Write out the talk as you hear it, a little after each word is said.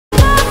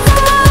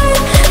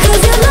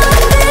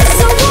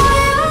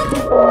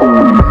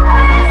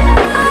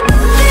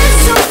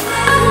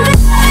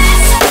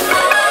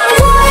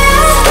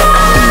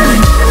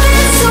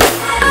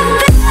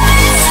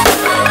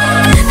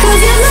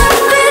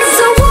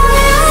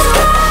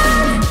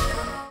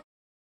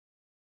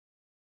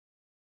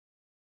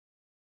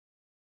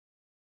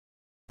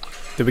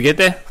Did we get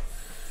there?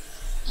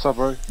 What's up,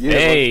 bro? Yeah,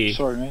 Hey, bro.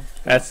 Sorry, man.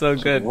 that's so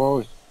good.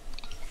 Whoa.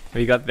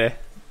 We got there.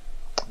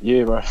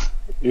 Yeah, bro.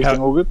 Everything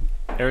all good?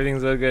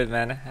 Everything's all good,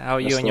 man. How are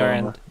you That's on the your one,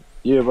 end? bro.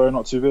 Yeah, bro.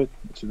 Not too bad.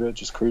 Not too bad.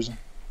 Just cruising.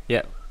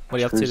 Yeah. What are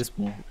you up to Cruising.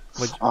 this?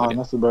 Yeah. What,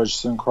 Nothing, bro.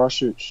 Just in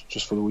Christchurch,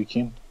 just for the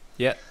weekend.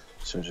 yeah.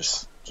 So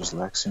just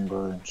relaxing,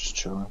 bro, and just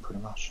chilling,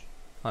 pretty much.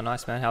 Oh,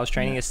 nice, man. How was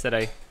training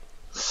yesterday?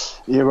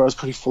 Yeah, bro. It's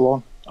pretty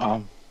full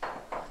on.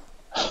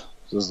 This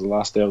is the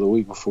last day of the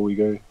week before we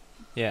go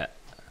Yeah.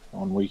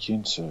 on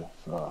weekend, so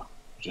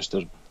just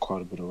did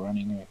quite a bit of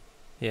running.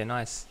 Yeah,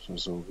 nice. So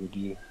it's all good.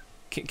 Yeah.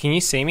 Can you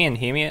see me and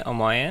hear me on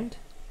my end?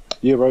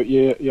 Yeah, bro.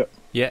 Yeah.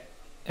 Yeah.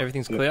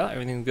 Everything's Yeah. clear?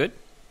 Everything's good?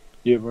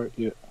 Yeah, bro.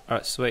 Yeah.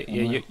 Alright, sweet.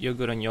 Yeah, you're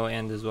good on your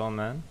end as well,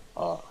 man.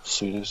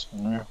 Sweet as.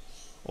 Yeah.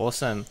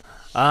 Awesome.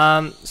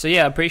 So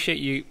yeah, I appreciate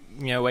you,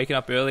 waking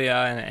up earlier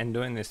and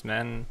doing this,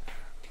 man.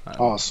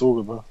 It's all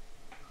good, bro.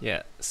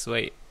 Yeah,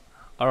 sweet.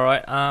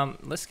 Alright,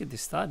 let's get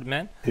this started,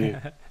 man.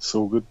 Yeah, it's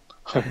all good.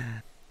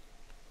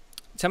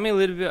 Tell me a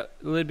little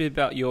bit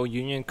about your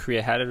union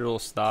career. How did it all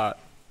start?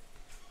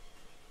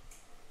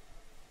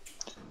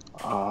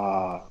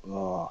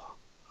 Well,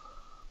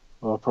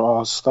 I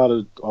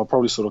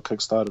probably sort of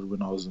kick-started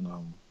when I was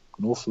in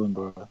Northland,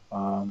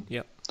 bro.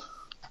 Yep.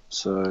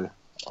 So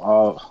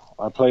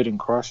I played in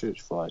Christchurch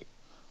for like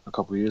a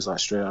couple of years, like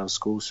straight out of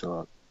school, so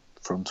like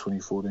from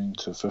 2014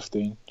 to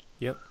 15.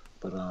 Yep.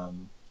 But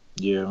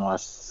yeah, my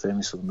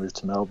family sort of moved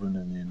to Melbourne,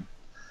 and then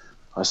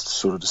I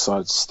sort of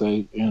decided to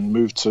stay and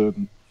move to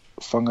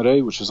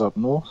Whangarei, which is up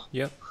north.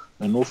 Yep.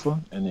 In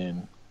Northland, and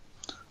then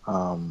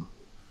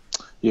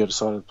yeah,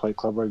 decided to play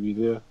club rugby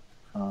there,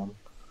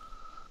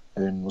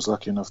 and was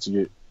lucky enough to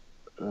get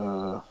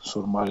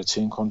sort of my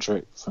team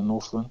contract for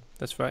Northland.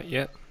 That's right.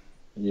 Yep.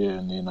 Yeah,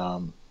 and then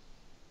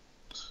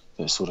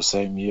that sort of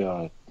same year,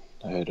 I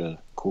had a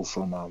call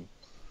from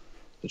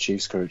the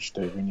Chiefs coach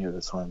Dave Rennie at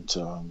the time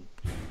to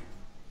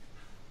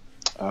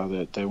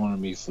that they wanted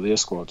me for their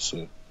squad.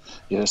 So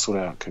yeah, that's sort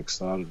of how it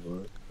kick-started,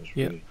 bro.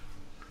 Yeah. Really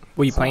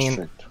Were you playing?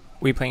 fast-tracked.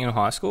 Were you playing in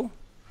high school?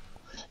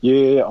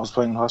 Yeah, I was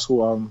playing in high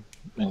school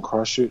in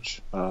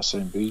Christchurch,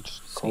 St.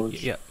 Bede's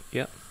College. Yep.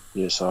 Yep.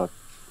 Yeah, so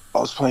I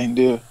was playing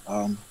there.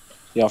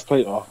 Yeah, I've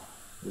played. It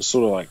was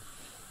sort of like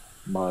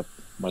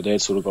my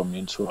dad sort of got me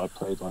into it. I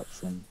played like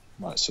from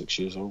like 6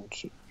 years old.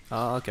 So,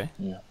 Oh, okay.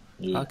 yeah.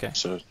 Okay.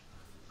 So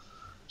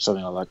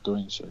something I like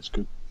doing. So it's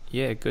good.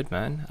 Yeah, good,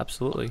 man.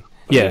 Absolutely.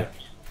 But Yeah.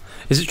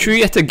 Is it true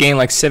you had to gain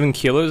like 7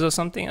 kilos or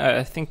something?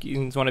 I think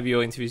in one of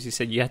your interviews you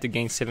said you had to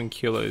gain 7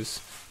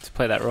 kilos to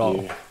play that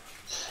role.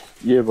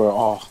 Yeah,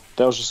 bro.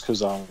 That was just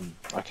because I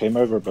came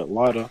over a bit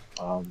lighter.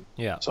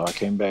 Yeah. So I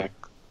came back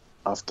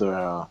after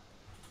our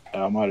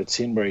Mitre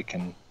 10 break,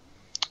 and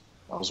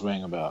I was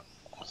weighing about,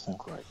 I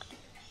think, like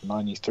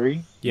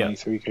 93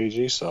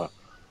 kg. So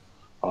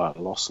I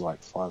lost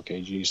like 5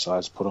 kg. So I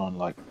just put on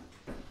like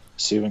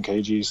 7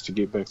 kgs to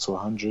get back to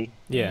 100.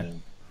 Yeah. And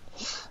then,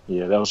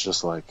 yeah, that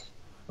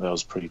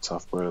was pretty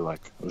tough, bro.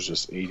 Like, I was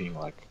just eating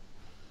like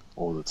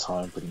all the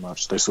time, pretty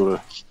much. They sort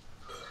of,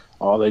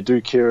 they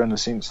do care in the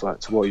sense like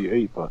to what you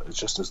eat, but it's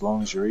just as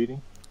long as you're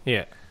eating.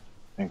 Yeah.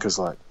 And because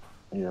like,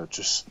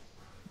 just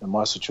in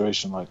my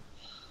situation, like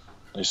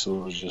they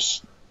sort of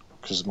just,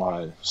 because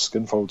my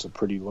skin folds are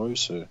pretty low,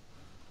 so,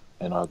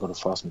 and I got a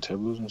fast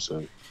metabolism,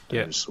 so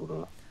they just sort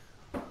of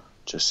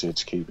just said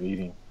to keep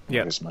eating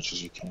as much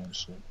as you can.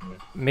 So yeah.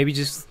 Maybe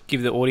just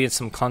give the audience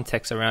some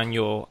context around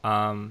your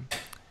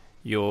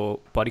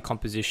body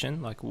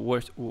composition. Like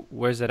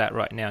where's it at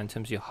right now in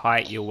terms of your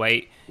height, your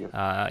weight,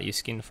 your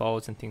skin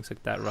folds and things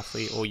like that,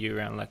 roughly all year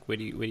round? Like where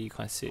do you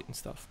kind of sit and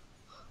stuff?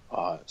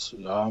 So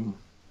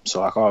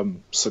like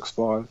I'm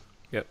 6'5".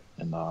 Yep.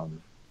 And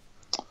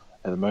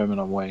at the moment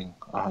I'm weighing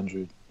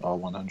 100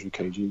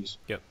 kgs.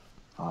 Yep.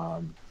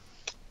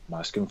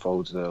 My skin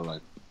folds, they're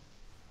like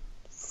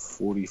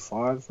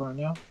 45 right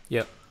now.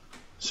 Yep.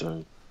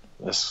 So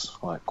that's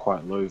like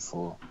quite low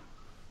for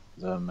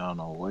the amount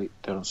of weight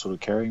that I'm sort of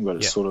carrying, but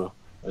it's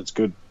it's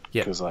good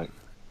because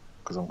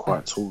I'm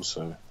quite tall,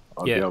 so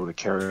I'll be able to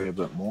carry a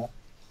bit more.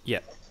 Yeah.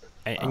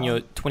 And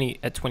you're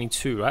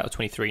 22, right? Or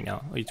 23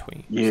 now? Or are you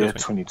 20? Yeah,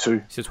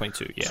 22. Still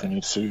 22, yeah.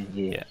 22,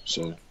 yeah.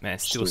 So man,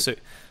 still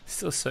so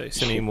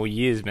many more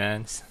years,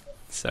 man.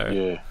 So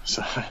yeah,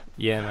 so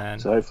yeah, man.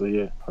 So hopefully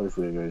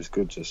it goes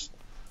good. Just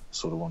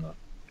sort of want to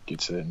get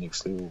to that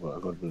next level, but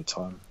I've got a bit of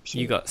time. So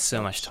you got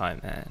so much time,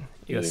 man.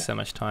 You got so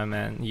much time,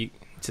 man. You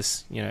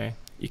just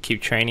you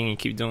keep training, you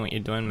keep doing what you're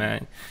doing,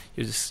 man.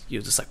 You'll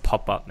just like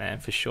pop up, man,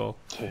 for sure.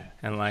 Yeah.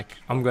 And like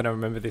I'm gonna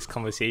remember this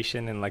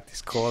conversation and like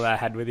this call that I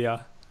had with you.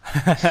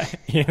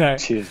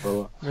 Cheers,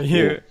 brother.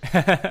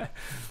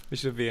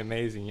 Which would be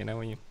amazing,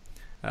 when you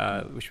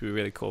which would be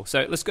really cool.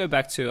 So let's go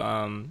back to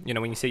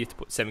when you say you have to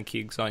put 7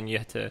 kgs on, you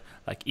have to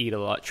like eat a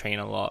lot, train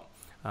a lot.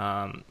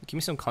 Give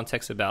me some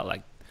context about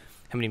like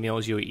how many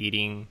meals you were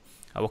eating,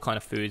 what kind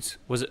of foods.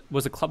 Was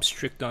the club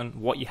strict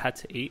on what you had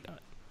to eat?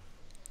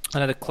 I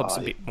know the club's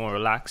a bit more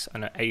relaxed. I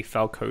know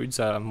AFL codes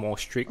are more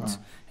strict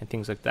and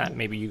things like that.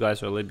 Maybe you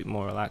guys are a little bit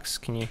more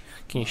relaxed. Can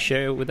you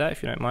share with that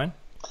if you don't mind?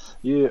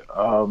 Yeah.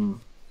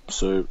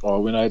 So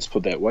when I had to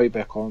put that weight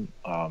back on,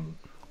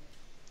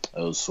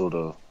 it was sort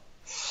of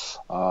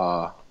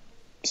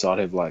so I'd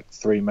have like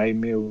 3 main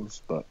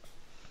meals, but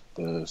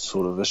the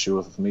sort of issue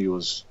with me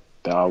was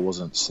that I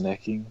wasn't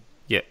snacking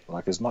Yeah.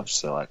 like as much.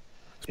 So like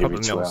It's every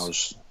proper 2 meals.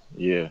 hours,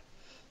 yeah.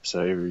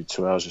 So every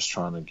 2 hours, just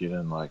trying to get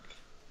in like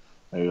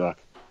maybe like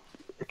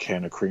a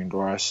can of creamed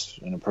rice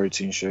and a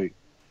protein shake,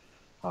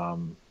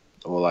 or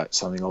like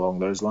something along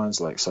those lines,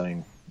 like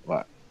something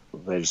like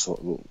they just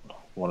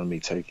wanted me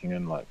taking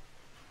in like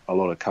a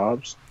lot of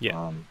carbs.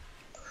 Yeah. Um,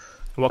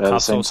 What but at the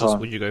carb same sources time,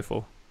 would you go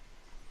for?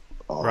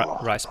 oh,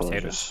 Rice, probably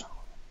potatoes.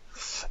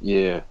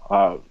 yeah,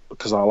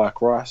 because I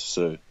like rice,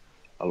 so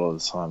a lot of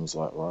the time it's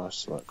like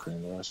rice, like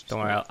creamed rice. Don't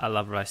worry, I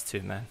love rice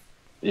too, man.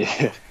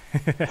 Yeah,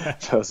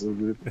 that's all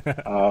good.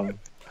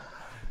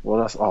 What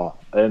else? Oh,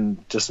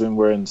 and just when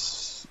we're in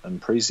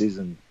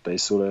preseason, they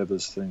sort of have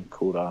this thing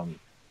called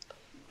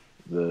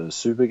the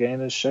Super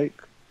Gainers shake.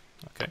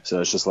 Okay.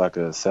 So it's just like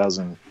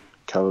 1,000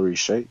 calorie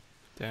shake.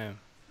 Damn.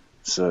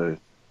 So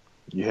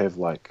you have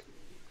like,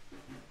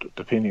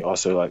 depending,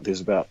 also like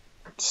there's about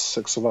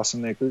 6 of us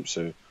in that group,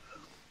 so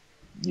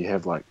you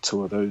have like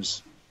 2 of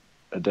those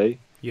a day.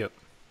 Yep.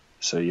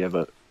 So you have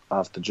it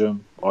after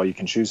gym, or you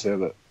can choose to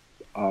have it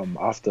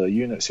after a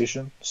unit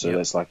session. So Yep.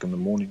 that's like in the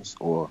mornings,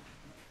 or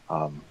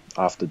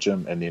after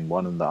gym, and then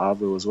one in the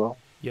arvo as well.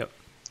 Yep.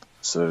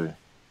 So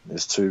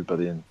there's 2, but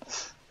then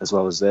as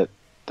well as that,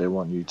 they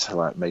want you to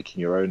like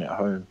making your own at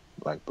home,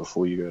 like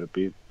before you go to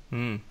bed.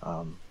 Mm.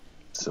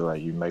 So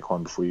like you make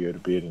one before you go to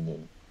bed, and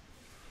then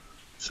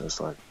so it's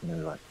like, you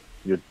know, like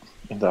you'd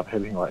end up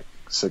having like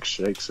 6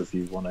 shakes if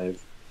you want to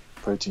have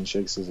protein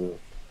shakes as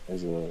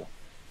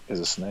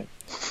a snack.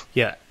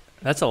 Yeah,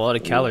 that's a lot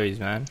of calories,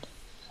 man.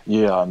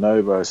 Yeah, I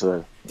know, bro.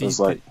 So it's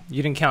like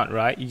You didn't count,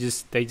 right?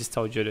 They just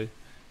told you to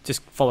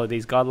just follow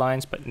these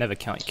guidelines, but never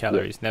count your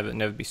calories. Yeah.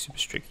 Never be super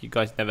strict. You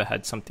guys never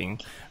had something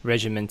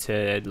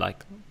regimented,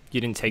 like you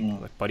didn't take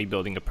like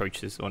bodybuilding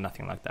approaches or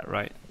nothing like that,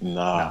 right?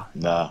 nah,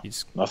 You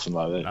just, nothing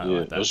like that. nothing Yeah,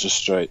 like that. it was just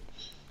straight.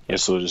 They Yeah.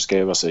 sort of just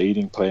gave us an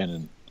eating plan,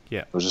 and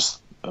Yeah. it was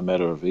just a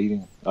matter of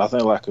eating. I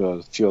think like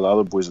a few of the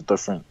other boys are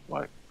different.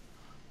 Like,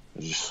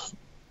 it's just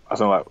I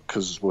think like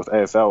because with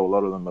AFL, a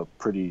lot of them are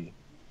pretty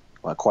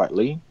like quite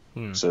lean,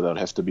 so they'd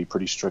have to be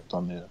pretty strict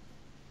on their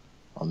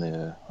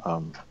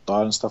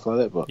diet and stuff like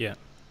that. But yeah.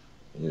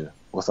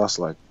 with us,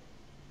 like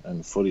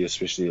in footy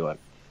especially, like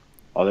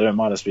they don't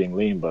mind us being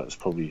lean, but it's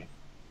probably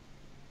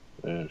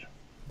they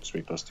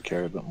expect us to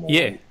carry a bit more.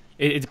 Yeah, weight.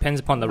 it depends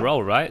upon the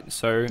role, right?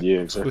 So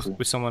Yeah, exactly.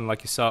 with someone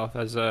like yourself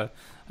as a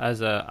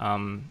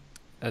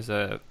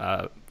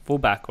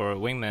fullback or a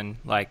wingman,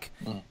 like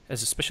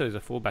especially as a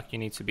fullback, you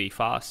need to be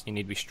fast, you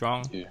need to be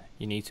strong, Yeah.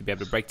 you need to be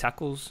able to break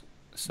tackles.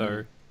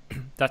 So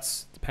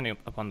that's depending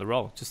upon the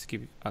role. Just to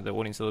give the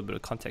audience a little bit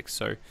of context.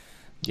 So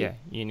yeah,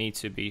 you need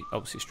to be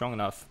obviously strong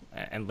enough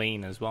and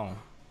lean as well.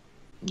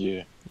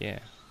 Yeah. Yeah.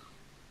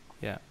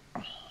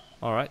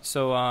 All right.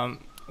 So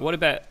what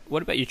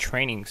about your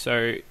training?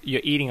 So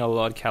you're eating a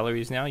lot of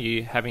calories now.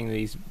 You're having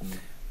these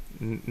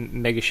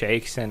mega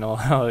shakes and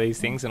all these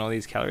things and all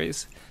these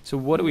calories. So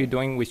what are we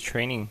doing with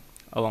training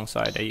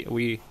alongside? Are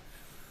we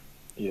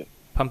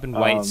pumping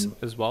weights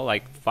as well,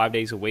 like 5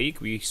 days a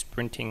week? Were you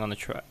sprinting on the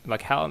track?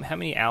 Like how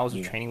many hours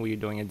of training were you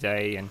doing a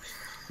day, and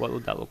what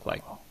would that look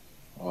like?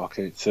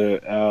 Okay,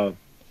 so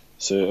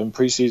in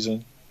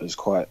preseason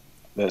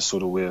that's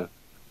sort of where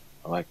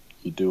like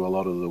you do a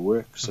lot of the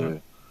work. So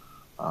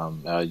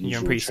our usual You're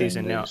in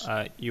preseason now.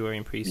 days, You were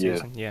in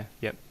preseason. Yeah.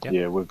 Yep.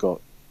 yeah, we've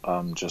got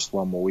just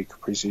 1 more week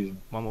of preseason.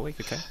 1 more week.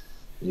 Okay.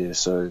 Yeah,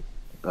 so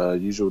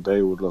usual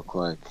day would look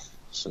like,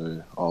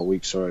 so our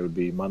week, would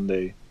be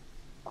Monday.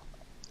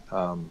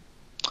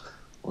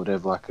 We'd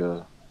have like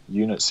a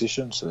unit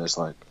session, so that's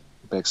like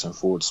backs and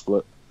forwards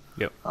split.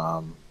 Yep.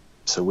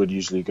 So we'd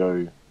usually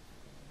go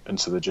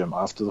into the gym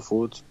after the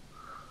forwards.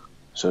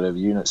 So they'd have a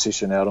unit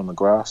session out on the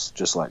grass,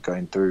 just like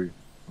going through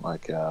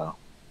like our,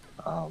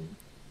 I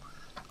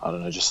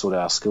don't know, just sort of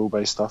our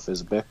skill-based stuff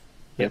as a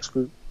backs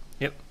group.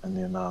 Yep. And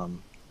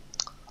then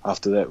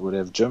after that we'd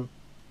have gym.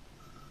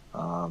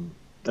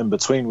 In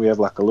between we have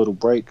like a little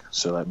break,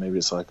 so like maybe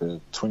it's like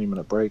a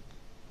 20-minute break,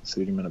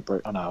 30-minute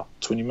break. Oh no,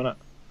 20-minute.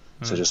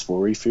 So just for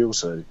refuel,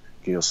 so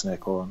get your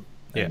snack on,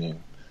 and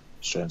then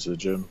straight into the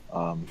gym.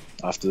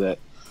 After that,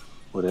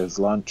 we'd have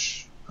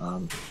lunch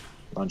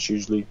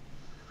usually,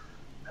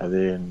 and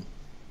then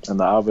in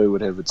the Arvo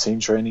we'd have a team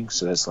training,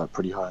 so that's like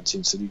pretty high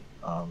intensity.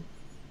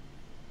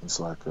 It's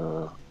like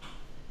a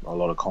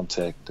lot of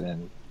contact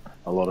and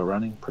a lot of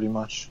running, pretty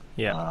much.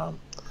 Yeah.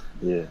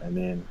 And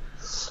then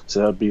so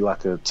that'd be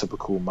like a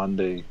typical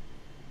Monday,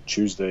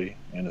 Tuesday,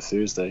 and a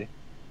Thursday.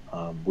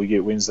 We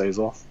get Wednesdays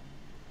off.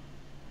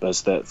 But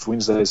that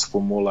Wednesdays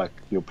for more like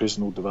your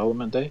personal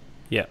development day.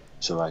 Yeah.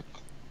 So like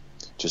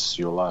just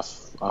your life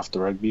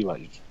after rugby,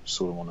 like you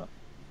sort of want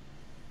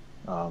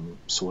to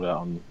sort out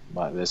on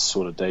like that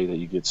sort of day that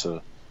you get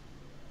to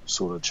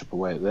sort of chip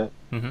away at that.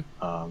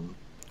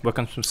 Work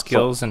on some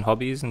skills and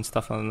hobbies and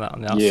stuff on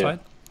the outside,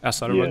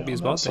 outside of rugby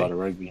as well. Outside of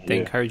rugby, they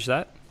encourage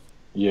that.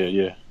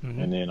 Yeah.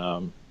 And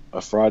then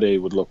a Friday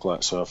would look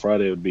like. So a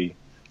Friday would be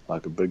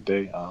like a big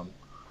day.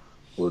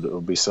 It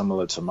would be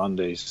similar to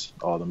Mondays,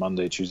 or the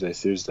Monday, Tuesday,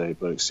 Thursday,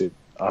 but except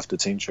after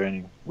team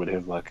training, we'd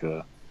have like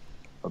it'd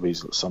be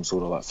some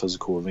sort of like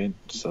physical event.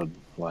 So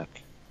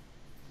like,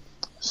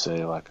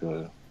 say like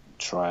a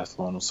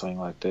triathlon or something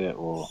like that,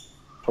 or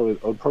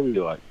it'd probably be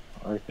like,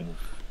 I reckon,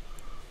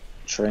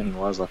 training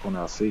wise, like on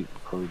our feet,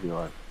 probably be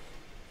like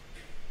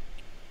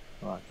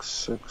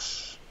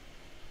 6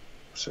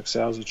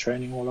 hours of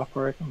training all up, I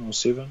reckon, or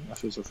 7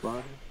 if it's a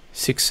Friday.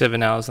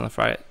 6-7 hours on the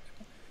Friday.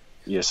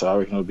 Yeah, so I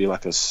reckon it would be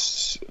like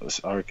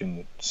I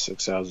reckon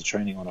 6 hours of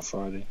training on a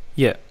Friday.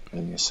 Yeah.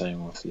 And the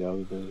same with the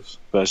other days.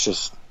 But it's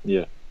just,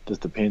 yeah,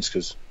 just depends,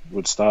 because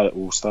we'll start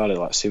at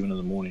like 7 in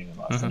the morning and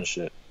like finish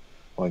it.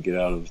 Won't get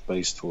out of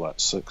base till like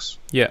 6.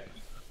 Yeah.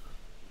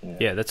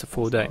 Yeah, that's a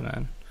full day,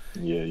 man.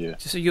 Yeah.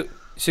 So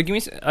give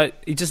me.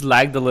 It just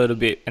lagged a little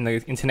bit, and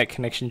the internet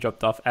connection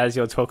dropped off as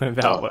you're talking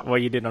about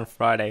what you did on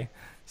Friday.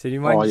 So do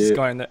you mind just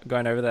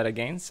going over that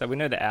again? So we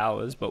know the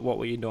hours, but what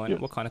were you doing?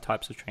 What kind of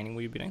types of training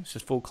were you doing? It's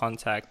just full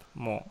contact,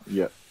 more.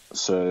 Yeah.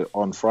 So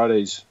on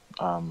Fridays,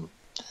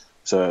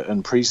 so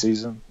in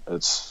pre-season,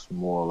 it's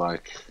more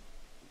like,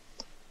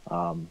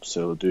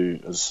 so it'll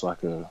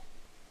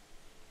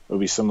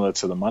be similar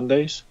to the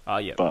Mondays. Oh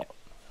yeah. But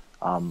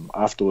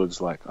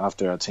afterwards, like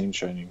after our team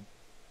training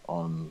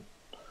on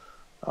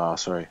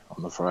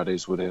the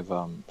Fridays, we'd have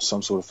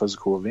some sort of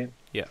physical event.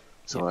 Yeah.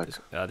 So yeah, like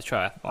the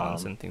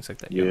triathlons and things like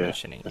that you're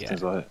mentioning. Yeah.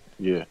 Things like that.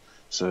 Yeah.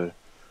 So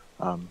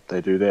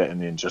they do that,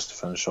 and then just to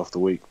finish off the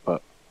week.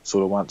 But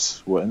sort of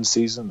once we're in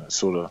season, it's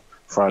sort of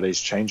Fridays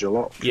change a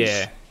lot.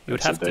 Yeah. You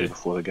would have the day to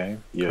before the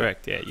game. Yeah.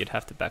 Correct. Yeah. You'd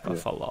have to back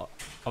off a lot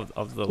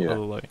of the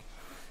loading.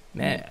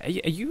 Man, are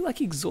you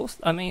like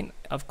exhausted? I mean,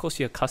 of course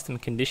you're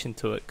accustomed, conditioned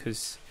to it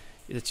because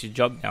it's your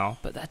job now.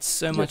 But that's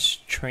so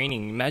much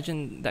training.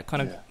 Imagine that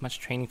kind of much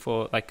training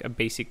for like a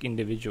basic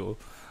individual,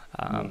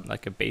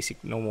 like a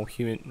basic normal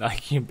human,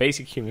 like a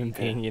basic human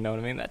being. You know what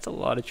I mean? That's a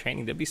lot of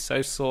training. They'd be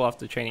so sore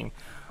after training.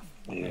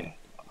 Yeah.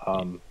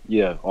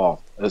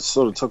 It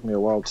sort of took me a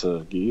while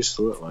to get used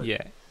to it.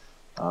 Like,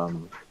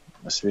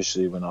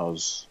 especially when I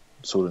was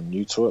sort of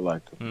new to it.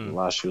 Like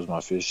last year was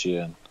my first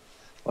year, and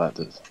like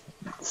the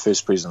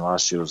first preseason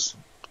last year was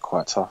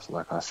quite tough,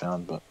 like I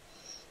found. But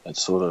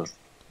it's sort of,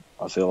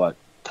 I feel like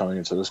coming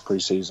into this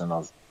preseason,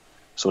 I've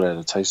sort of had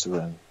a taste of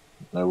it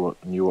and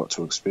knew what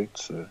to expect.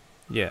 So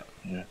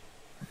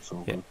it's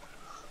all good.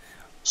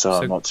 So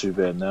I'm not too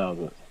bad now,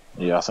 but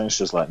I think it's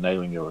just like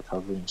nailing your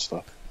recovery and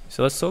stuff.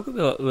 So let's talk a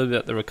little bit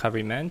about the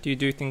recovery, man. Do you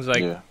do things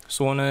like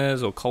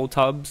saunas or cold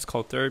tubs,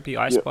 cold therapy,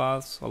 ice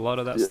baths, a lot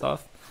of that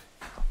stuff?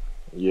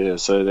 Yeah,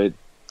 so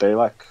they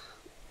like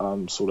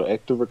sort of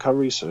active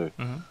recovery. So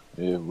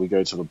we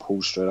go to the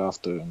pool straight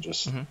after and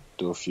just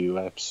do a few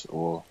laps,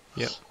 or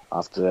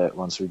after that,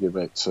 once we get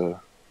back to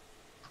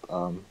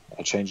our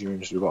changing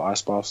rooms, we've got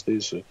ice baths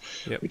there, so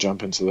we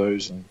jump into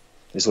those, and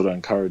they sort of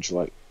encourage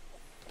like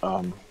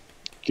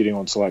getting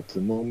onto like the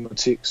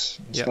pneumatics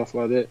and stuff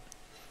like that.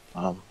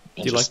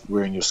 And just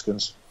wearing your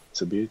skins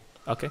to bed.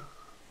 Okay. Do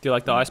you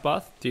like the ice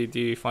bath? Do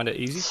you find it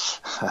easy?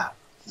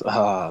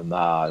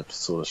 Nah, I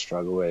sort of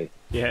struggle away.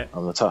 Yeah.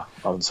 I'm the type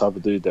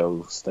of dude that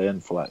will stay in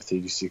for like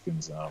 30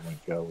 seconds, and I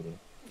won't go able to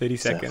 30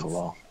 seconds for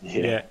long.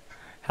 Yeah.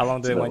 How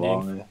long do they want you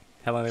in?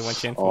 How long do they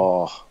want you in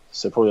for? Oh,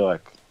 so probably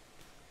like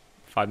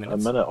 5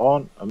 minutes. A minute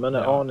on, and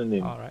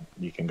then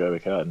you can go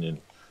back out and then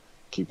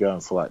keep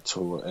going for like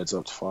till it adds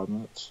up to 5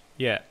 minutes.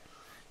 Yeah.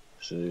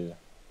 So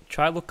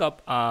try look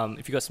up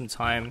if you got some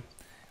time,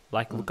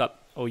 look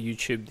up or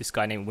YouTube this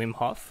guy named Wim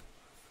Hof,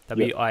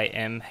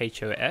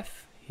 Wimhof.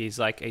 He's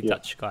like a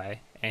Dutch guy,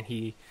 and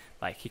he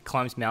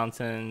climbs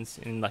mountains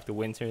in like the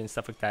winter and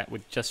stuff like that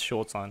with just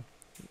shorts on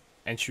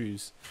and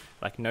shoes,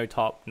 like no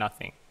top,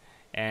 nothing.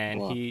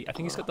 And I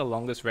think he's got the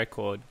longest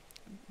record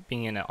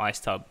being in an ice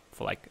tub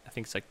for like, I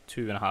think it's like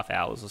 2.5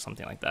 hours or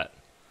something like that.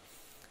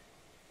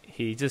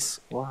 He just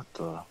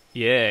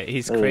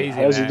he's crazy.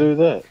 How does he do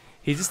that?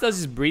 He just does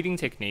his breathing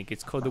technique.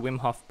 It's called the Wim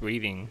Hof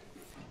breathing.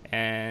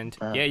 And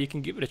you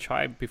can give it a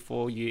try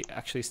before you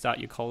actually start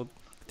your cold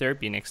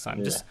therapy next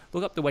time. Just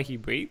look up the way he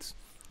breathes.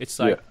 It's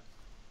like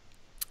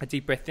a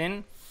deep breath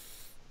in,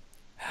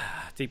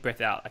 deep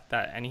breath out, like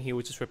that. And he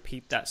will just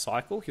repeat that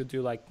cycle. He'll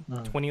do like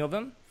 20 of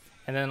them.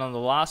 And then on the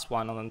last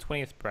one, on the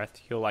 20th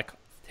breath, he'll like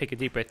take a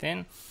deep breath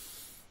in,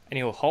 and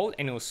he'll hold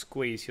and he'll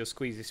squeeze. He'll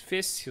squeeze his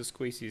fists, he'll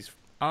squeeze his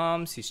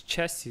arms, his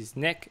chest, his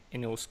neck,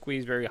 and he'll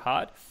squeeze very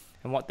hard.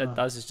 And what that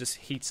does is just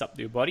heats up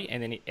your body,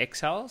 and then he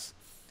exhales,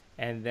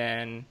 and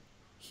then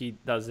he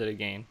does it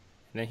again.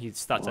 And then he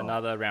starts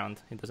another round.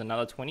 He does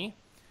another 20,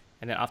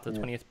 and then after the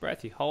 20th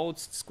breath, he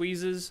holds,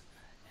 squeezes,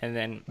 and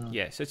then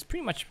so it's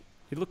pretty much.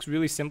 It looks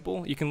really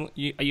simple. Are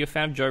you a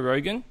fan of Joe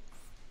Rogan?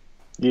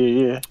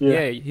 Yeah.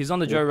 He's on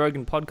the Joe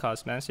Rogan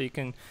podcast, man. So you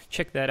can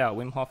check that out.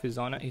 Wim Hof is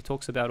on it. He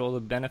talks about all the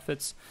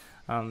benefits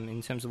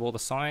in terms of all the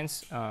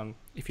science.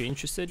 If you're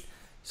interested,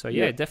 So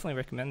yeah, definitely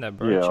recommend that,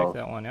 bro. Yeah, Check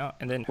that one out.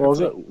 And then what was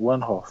it?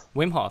 Wim Hof.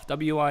 Wim Hof, WIM.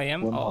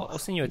 Wim I'll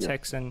Hof. send you a Yeah.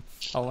 text and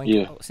I'll link.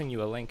 Yeah. I'll send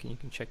you a link and you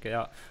can check it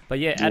out. But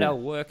yeah, at our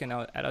work and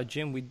at our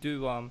gym, we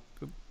do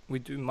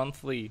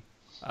monthly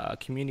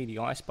community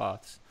ice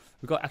baths.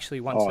 We've got actually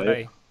one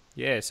today.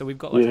 Yeah, so we've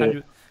got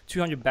like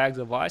 200 bags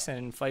of ice and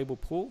an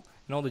inflatable pool,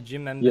 and all the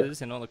gym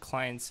members and all the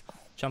clients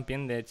jump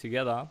in there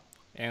together,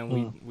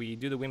 and we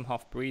do the Wim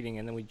Hof breathing,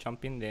 and then we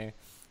jump in there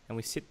and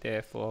we sit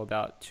there for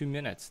about 2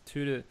 minutes,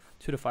 2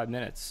 to 5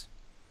 minutes.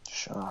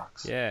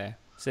 Sharks. Yeah.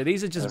 So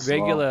these are just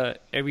regular,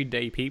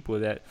 everyday people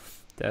that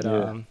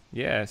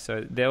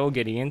so they're all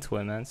getting into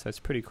it, man. So it's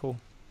pretty cool.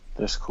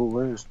 That's cool,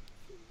 Rose.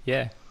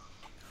 Yeah.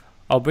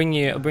 I'll bring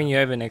you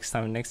over next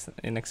time you're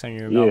in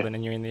Melbourne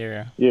and you're in the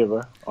area. Yeah,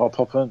 bro. I'll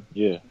pop in.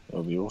 Yeah,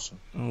 that'll be awesome.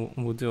 And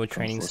we'll do a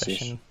training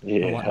session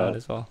and whatnot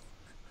as well.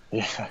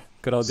 Yeah.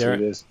 Good old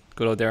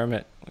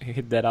Dermot.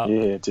 Hit that up.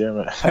 Yeah,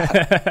 Dermot.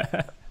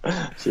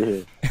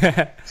 Yeah.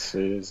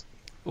 Cheers.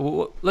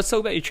 Well, let's talk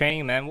about your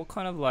training, man. What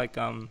kind of like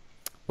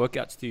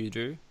workouts do you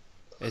do?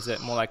 Is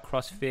it more like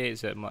CrossFit?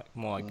 Is it more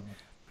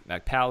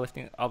like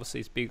powerlifting? Obviously,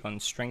 it's big on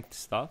strength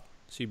stuff,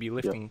 so you'd be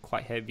lifting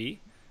quite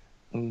heavy.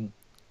 Do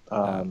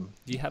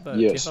you have a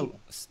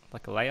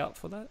layout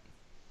for that?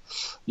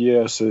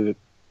 Yeah, so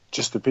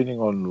just depending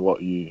on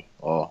what your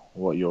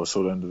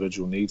sort of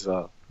individual needs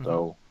are,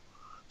 they'll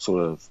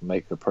sort of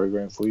make a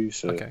program for you.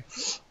 So,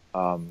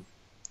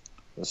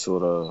 the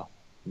sort of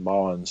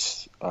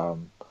mine's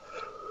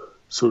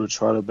sort of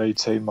try to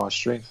maintain my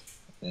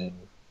strength and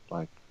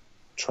like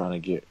trying to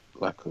get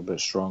like a bit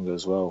stronger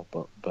as well,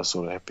 but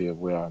sort of happy of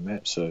where I'm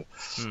at. So,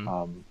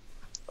 a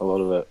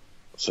lot of it.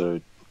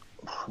 So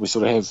we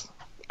sort of have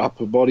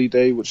upper body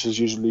day, which is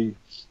usually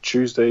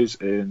Tuesdays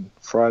and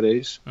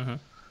Fridays, and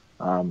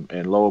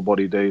lower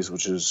body days,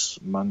 which is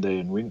Monday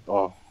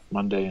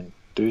and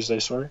Tuesday.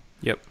 Sorry.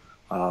 Yep.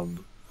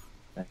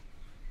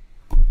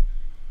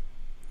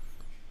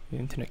 The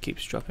internet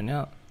keeps dropping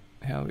out.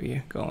 How are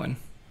you going?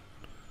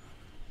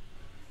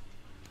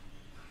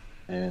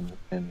 And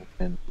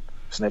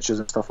snatches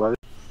and stuff like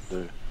that.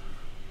 So,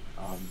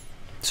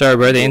 sorry,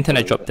 bro. The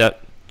internet dropped out.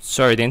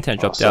 Sorry, the internet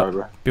dropped out.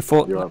 Bro.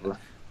 Before. You're right, bro.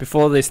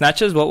 Before the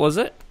snatches, what was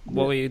it?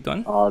 What were you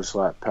doing? Just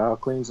like power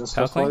cleans and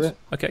stuff like that.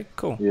 Okay,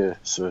 cool. Yeah,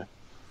 so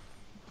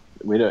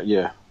we don't.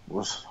 Yeah,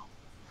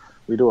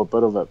 we do a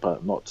bit of it,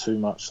 but not too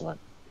much. Like,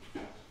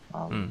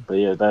 but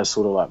yeah, they're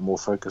sort of like more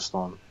focused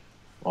on,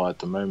 at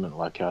the moment,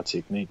 like our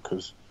technique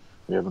because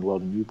we have a lot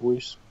of new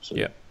boys. So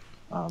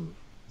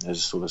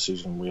as sort of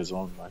season wears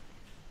on, like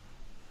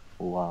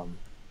we'll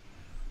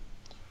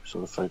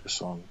sort of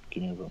focus on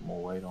getting a bit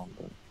more weight on.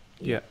 But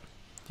yeah.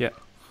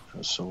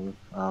 That's solid.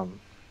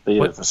 But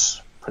yeah,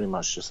 that's pretty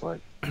much just like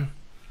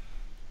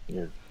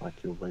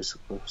like your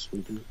basic lifts we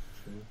do.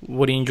 So.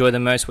 What do you enjoy the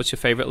most? What's your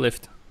favorite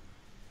lift?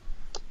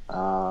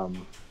 That's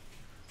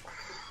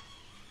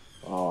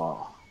a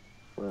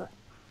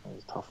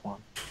tough one.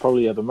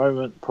 Probably at the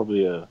moment,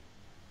 probably a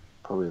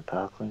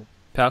power clean.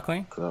 Power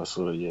clean? Because I was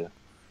sort of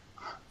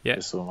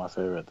it's sort of my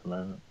favorite at the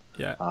moment.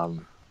 Yeah.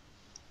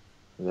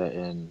 That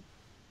and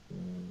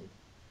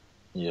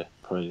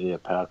probably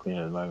power clean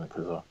at the moment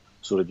because I'm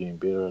sort of getting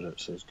better at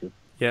it, so it's good.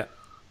 Yeah.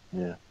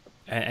 Yeah.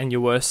 And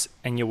your worst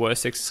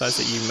exercise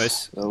that you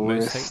most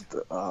hate?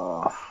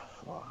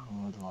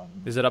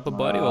 Is it upper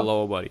body or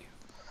lower body?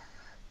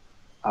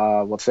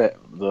 What's that?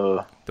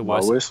 The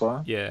worst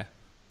one? Yeah.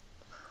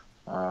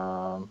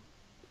 The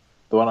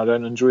one I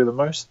don't enjoy the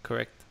most?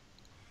 Correct.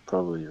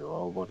 Probably the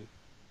lower body.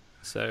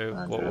 So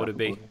what would it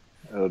be?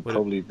 It would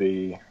probably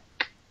be.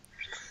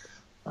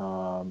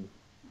 No,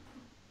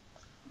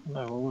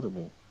 what would it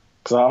be?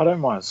 Because I don't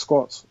mind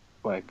squats.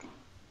 Like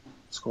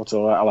squats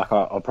are like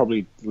I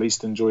probably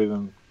least enjoy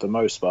them the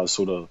most, but I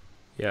sort of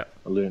I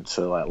learned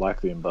to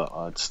like them. But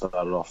I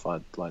started off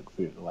I'd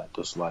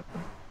dislike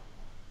them.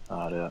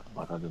 I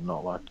did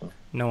not like them.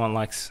 No one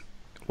likes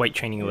weight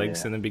training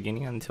legs in the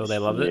beginning until they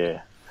love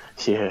it.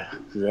 Yeah,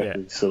 exactly. Yeah.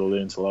 Sort of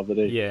learn to love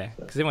it. Yeah,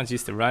 because everyone's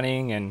used to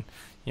running and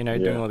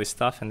doing all this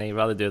stuff, and they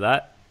rather do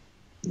that.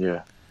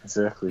 Yeah,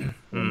 exactly.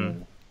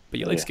 But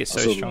your legs get so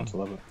strong.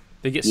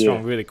 They get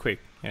strong really quick.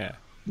 Yeah.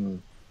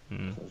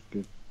 That's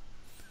good.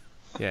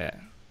 Yeah.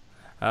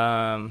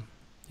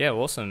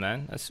 Awesome,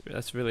 man.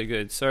 That's really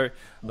good. So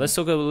let's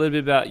talk a little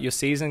bit about your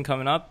season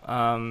coming up.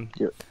 I've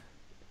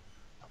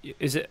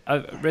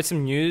read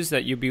some news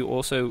that you'll be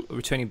also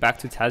returning back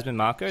to Tasman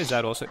Marco. Is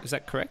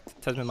that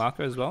correct? Tasman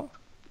Marco as well?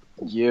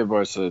 Yeah,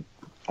 bro. So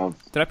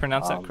did I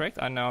pronounce that correct?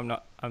 I know I'm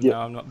not.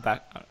 I'm not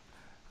back.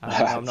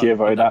 Yeah,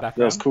 bro. That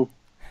was cool.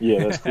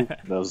 Yeah, that's cool.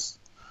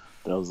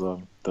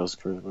 that was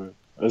correct, bro.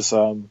 It's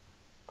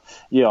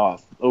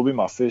it'll be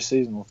my first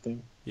season with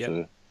them. Yeah.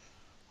 So,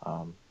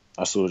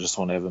 I sort of just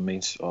want to have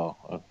a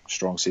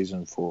strong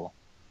season for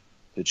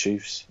the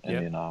Chiefs, and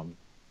then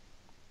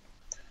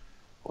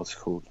what's it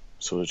called?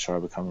 Sort of try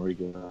to become a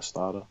regular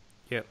starter.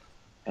 Yep.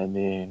 And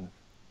then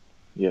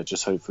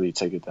just hopefully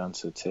take it down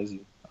to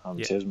Tasman.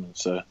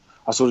 So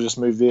I sort of just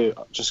moved there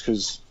just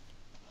because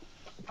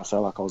I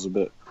felt like I was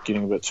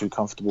getting a bit too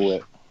comfortable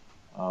at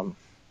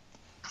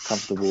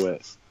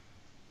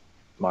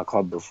my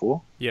club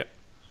before. Yep.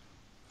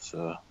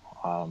 So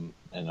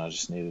and I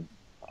just needed,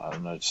 I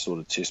don't know, to sort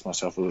of test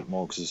myself a bit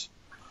more because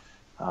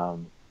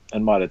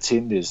in my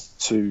team there's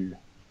two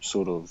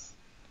sort of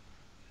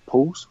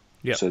pools.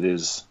 Yep. So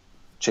there's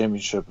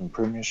Championship and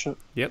Premiership.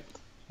 Yep.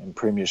 And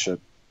Premiership,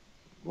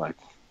 like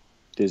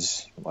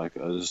there's like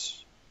a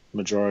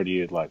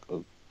majority of like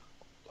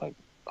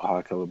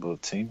high caliber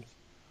teams.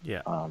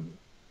 Yeah.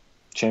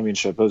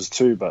 Championship is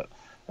too, but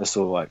it's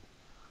sort of like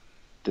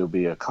there'll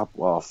be a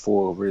couple,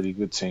 four really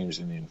good teams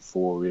and then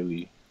four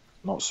really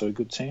not so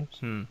good teams.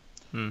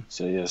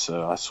 So yeah,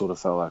 so I sort of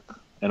felt like,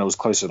 and it was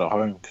closer to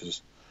home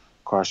because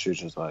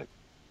Christchurch is like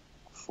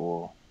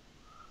 4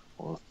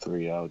 or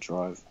 3 hour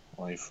drive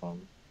away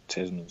from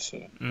Tasman,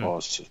 so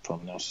it's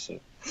from Nelson.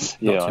 So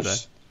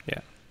yeah,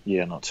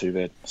 yeah, not too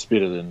bad. It's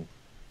better than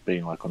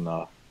being like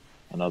on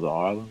another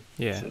island.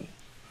 Yeah, so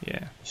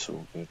yeah, it's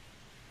all good.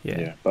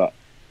 Yeah, but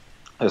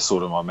that's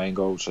sort of my main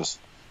goal, just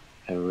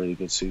have a really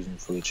good season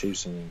for the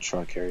Chiefs and then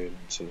try carry it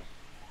into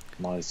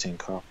my team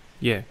cup.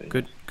 Yeah,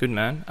 good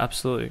man,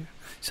 absolutely.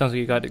 Sounds like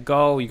you got a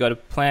goal, you got a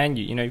plan,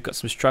 you know, you've got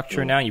some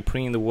structure now, you're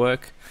putting in the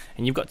work,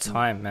 and you've got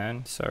time,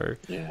 man. So,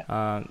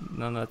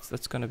 no,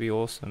 that's going to be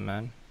awesome,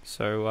 man.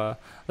 So,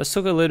 let's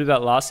talk a little bit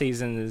about last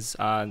season's,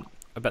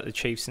 about the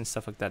Chiefs and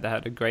stuff like that. They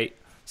had a great,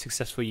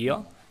 successful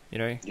year, you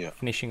know,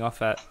 finishing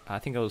off at, I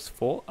think it was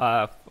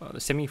the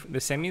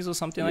semis or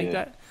something like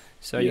that.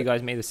 So, you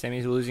guys made the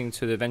semis, losing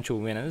to the eventual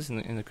winners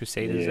in the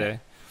Crusaders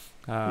there.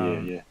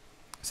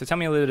 So tell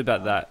me a little bit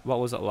about that. What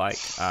was it like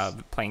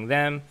playing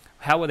them?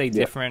 How were they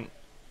different?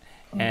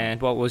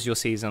 And what was your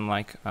season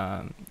like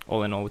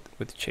all in all with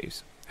the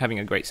Chiefs? Having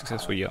a great,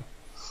 successful year.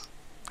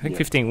 I think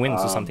 15 wins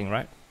or something,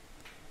 right?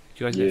 Did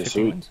you guys get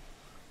 15 wins?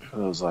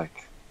 It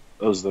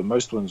was the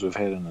most wins we've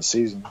had in the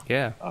season.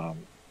 Yeah. I'm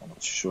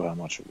not sure how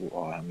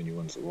many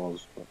wins it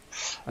was. But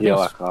I think it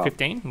was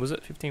 15? Was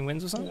it 15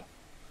 wins or something?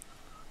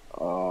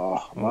 Yeah.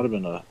 Might have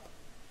been a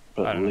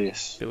bit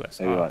less.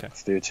 Maybe like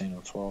 13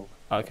 or 12.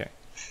 Okay.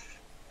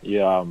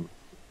 Yeah,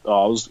 it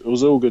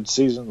was all good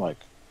season. Like,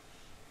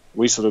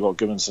 we sort of got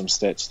given some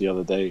stats the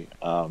other day,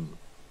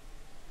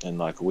 and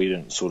like we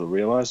didn't sort of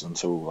realize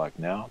until like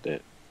now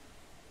that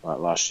like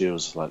last year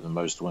was like the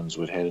most wins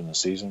we'd had in the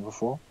season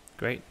before.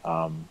 Great.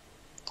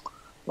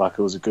 Like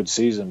it was a good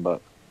season,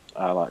 but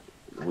like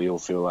we all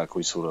feel like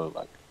we sort of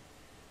like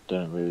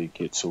didn't really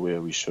get to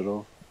where we should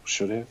have.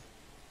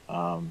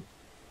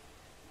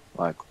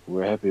 Like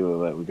we're happy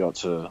with that we got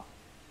to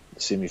the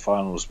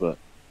semi-finals, but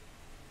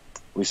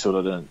we sort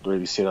of didn't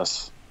really set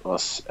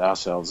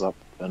ourselves up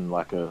in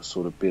like a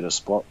sort of better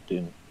spot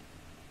than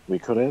we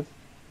could have.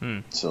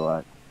 So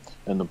like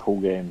in the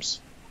pool games,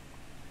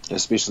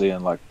 especially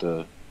in like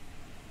the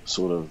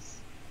sort of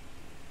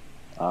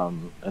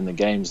in the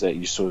games that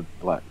you sort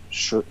of like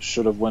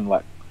should have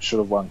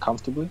won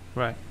comfortably.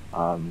 Right.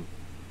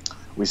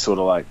 We sort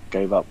of like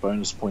gave up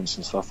bonus points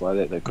and stuff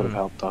like that could have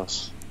helped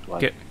us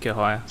like get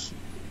higher.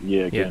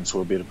 Yeah, get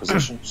into a better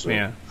position. So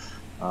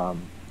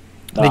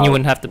then you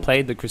wouldn't have to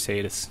play the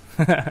Crusaders.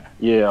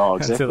 Exactly.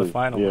 Until the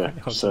final, right?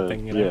 Or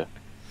something, you know? Yeah.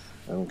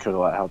 And we could have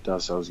like helped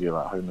ourselves get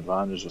like home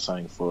advantage or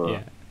something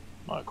for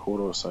like a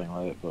quarter or something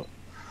like that. But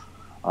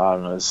I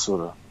don't know, it's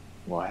sort of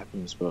what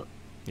happens. But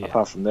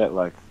apart from that,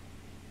 like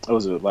it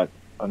was a like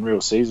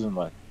unreal season.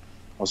 Like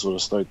I was sort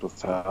of stoked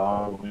with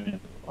how I went.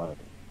 Like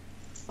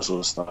I sort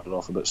of started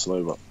off a bit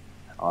slow, but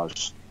I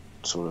just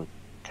sort of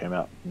came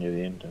out near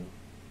the end and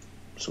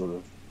sort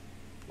of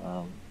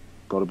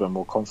got a bit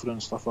more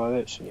confidence, stuff like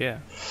that. So,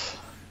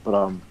 but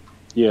I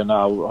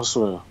was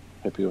sort of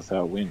happy with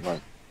how it went.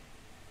 Like,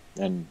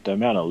 and the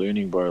amount of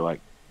learning, bro,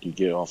 like you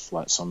get off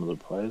like some of the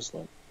players,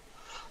 like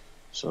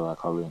so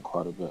like I learned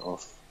quite a bit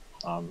off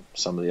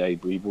some of the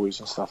AB boys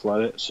and stuff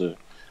like that. So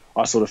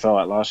I sort of felt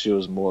like last year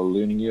was more a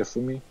learning year for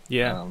me.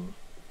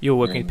 You were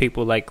working with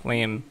people like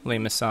Liam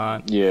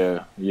Assant,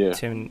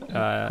 Tim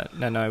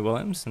Nano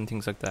Williams and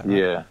things like that, right?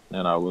 Yeah,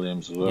 Nano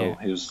Williams as well.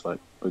 He was like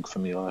big for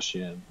me last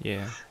year.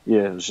 And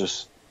it was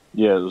just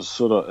it was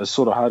sort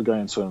of hard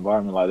going into an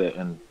environment like that,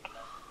 and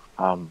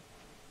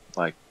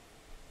like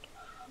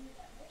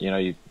you know,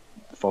 you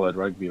followed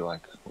rugby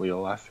like all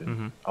your life,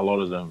 and a lot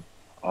of them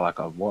are like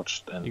I've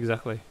watched, and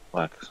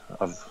like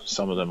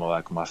some of them are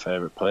like my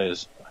favorite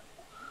players,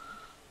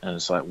 and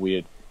it's like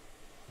weird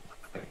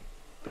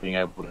being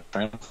able to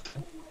train.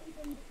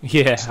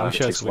 It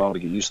takes a while to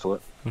get used to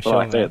it. But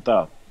like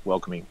they're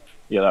welcoming.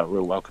 They're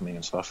real welcoming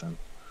and stuff, and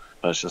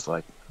it's just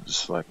like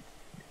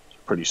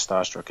pretty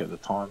starstruck at the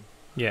time.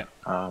 But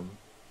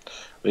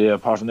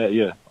apart from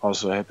that, I was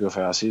so happy with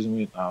how our season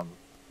went.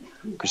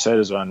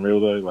 Crusaders are unreal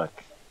though.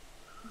 Like,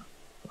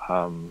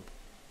 I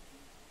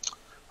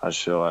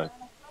just feel like,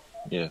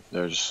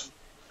 they're just,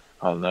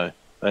 I don't know,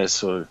 they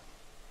sort of,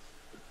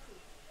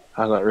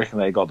 I reckon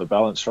they got the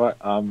balance right.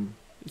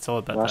 It's all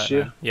about last that,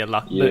 year. Man. Yeah,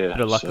 luck, bit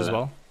of luck as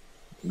well.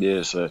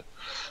 Yeah, so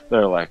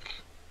they're like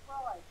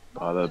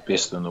the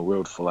best in the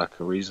world for like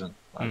a reason,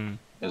 like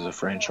as a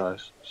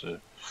franchise. So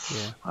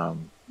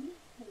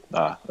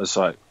it's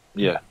like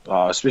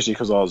especially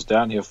because I was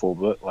down here for a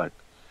bit. Like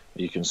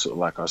you can sort of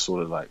like I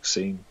sort of like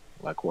seen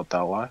like what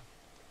they're like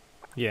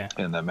Yeah.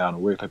 and the amount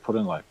of work they put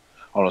in. Like,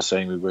 I'm not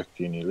saying we work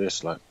any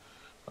less. Like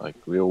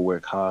we all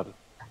work hard,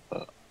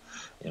 but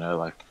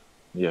like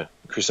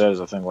Crusaders,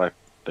 I think like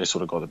they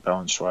sort of got the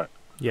balance right.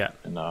 Yeah.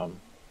 And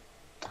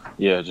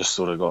just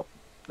sort of got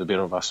the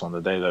better of us on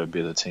the day. They would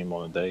be the team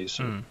on the day.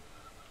 So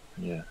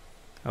yeah.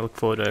 I look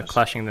forward to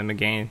clashing them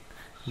again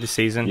this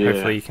season. Yeah.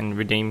 Hopefully you can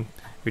redeem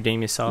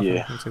yourself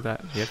and things like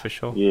that. Yeah, for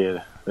sure.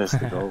 Yeah, that's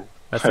the goal.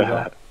 That's the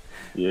goal.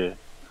 Yeah.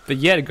 But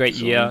you had a great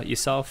year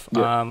yourself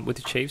Yeah. with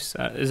the Chiefs.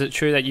 Is it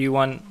true that you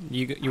won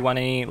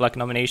any like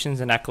nominations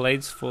and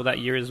accolades for that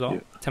year as well? Yeah.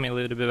 Tell me a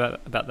little bit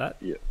about that.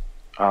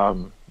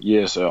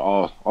 Yeah.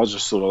 So I was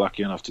just sort of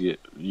lucky enough to get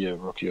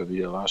Rookie of the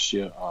Year last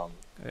year.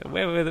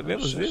 Where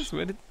was this?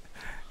 Where did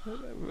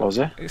What was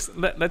that?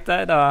 let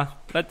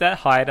that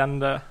hide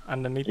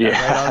underneath that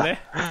radar there.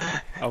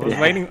 I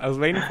was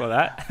waiting for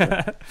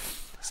that.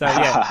 So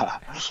yeah,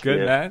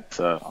 good man.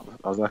 So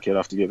I was lucky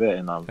enough to get that,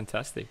 and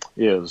fantastic.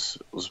 Yeah, it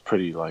was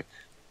pretty like,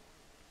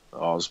 it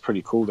was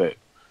pretty cool that,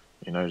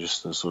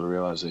 just to sort of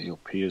realize that your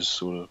peers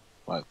sort of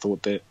like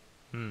thought that,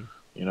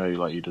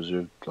 like you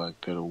deserved like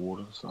that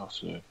award and stuff.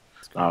 So it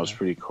was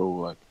pretty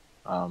cool. Like,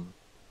 that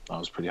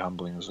was pretty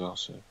humbling as well.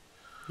 So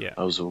yeah,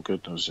 that was all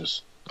good. It was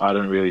just, I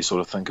didn't really sort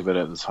of think of it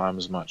at the time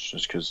as much,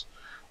 just because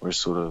we're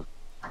sort of,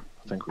 I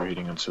think we're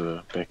heading into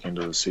the back end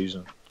of the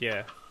season.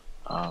 Yeah.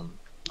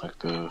 Like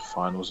the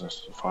finals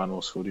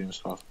footy and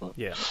stuff. But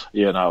yeah,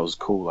 it was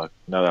cool. Like,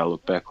 now that I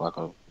look back, like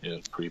I'm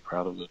pretty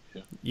proud of it.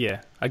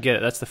 Yeah, I get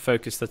it. That's the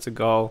focus. That's a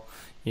goal.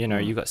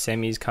 You've got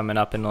semis coming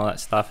up and all that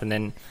stuff, and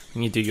then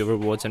when you do your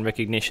rewards and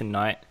recognition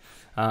night,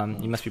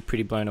 you must be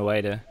pretty blown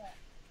away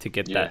to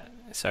get that.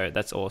 So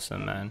that's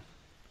awesome, man.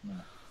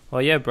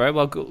 Well, yeah, bro.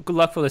 Well, good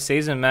luck for the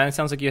season, man. It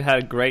sounds like you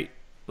had a great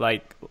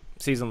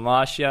season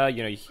last year.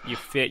 You're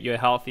fit, you're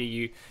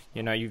healthy.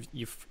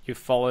 You've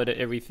followed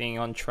everything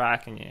on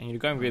track, and you're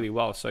going really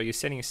well. So you're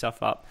setting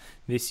yourself up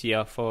this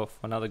year for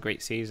another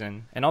great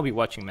season. And I'll be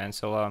watching, man.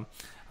 So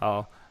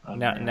now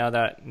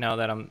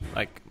that I'm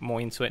like more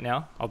into it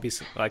now, I'll be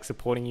like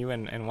supporting you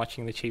and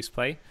watching the Chiefs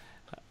play.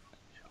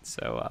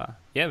 So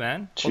yeah,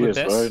 man. Cheers,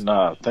 bro.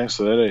 Nah, thanks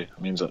for that.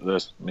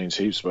 That means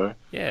heaps, bro.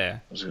 Yeah.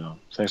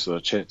 Thanks for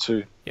the chat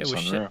too. Yeah,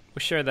 we'll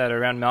share that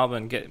around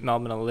Melbourne. Get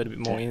Melbourne a little bit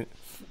more,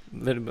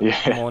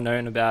 more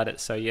known about it.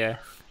 So yeah.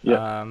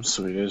 Yeah.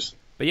 Sweet as.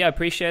 But yeah, I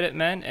appreciate it,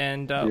 man.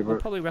 And we'll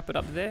probably wrap it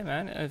up there,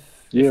 man.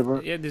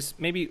 Bro. Yeah.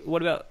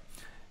 What about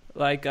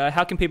like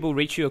how can people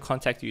reach you or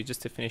contact you,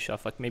 just to finish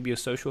off? Like maybe your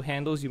social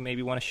handles. You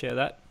maybe want to share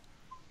that.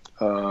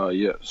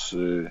 Yeah.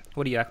 So.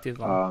 What are you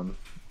active on?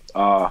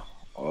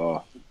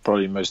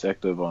 Probably most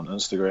active on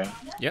Instagram.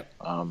 Yep.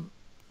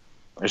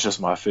 It's just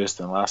my first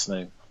and last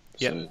name.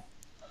 Yep. So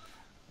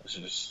it's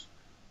just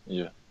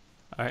All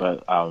right.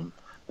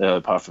 But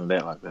apart from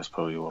that, like that's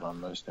probably what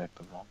I'm most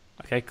active on.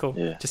 Okay, cool.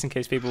 Yeah. Just in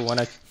case people want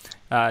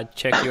to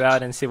check you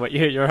out and see what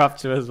you're up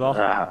to as well.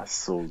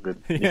 It's all good.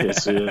 Yeah,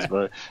 sweet as,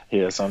 bro.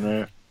 Yeah, it's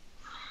unreal.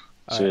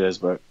 Sweet as,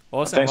 bro.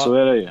 Awesome. Thanks for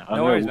that.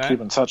 No worries, we'll man.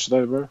 keep in touch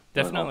though, bro.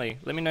 Definitely.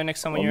 Let me know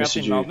next time when you're up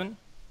in Melbourne.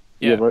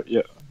 Yeah, bro.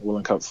 Yeah, we'll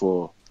link up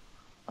for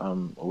a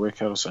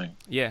workout or something.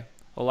 Yeah.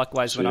 Or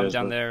likewise when I'm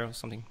down there or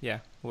something. Yeah.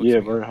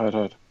 Yeah, bro. Hide.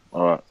 All right.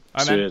 All right,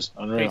 man.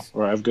 Unreal. Peace.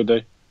 All right. Have a good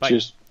day. Bye.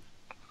 Cheers.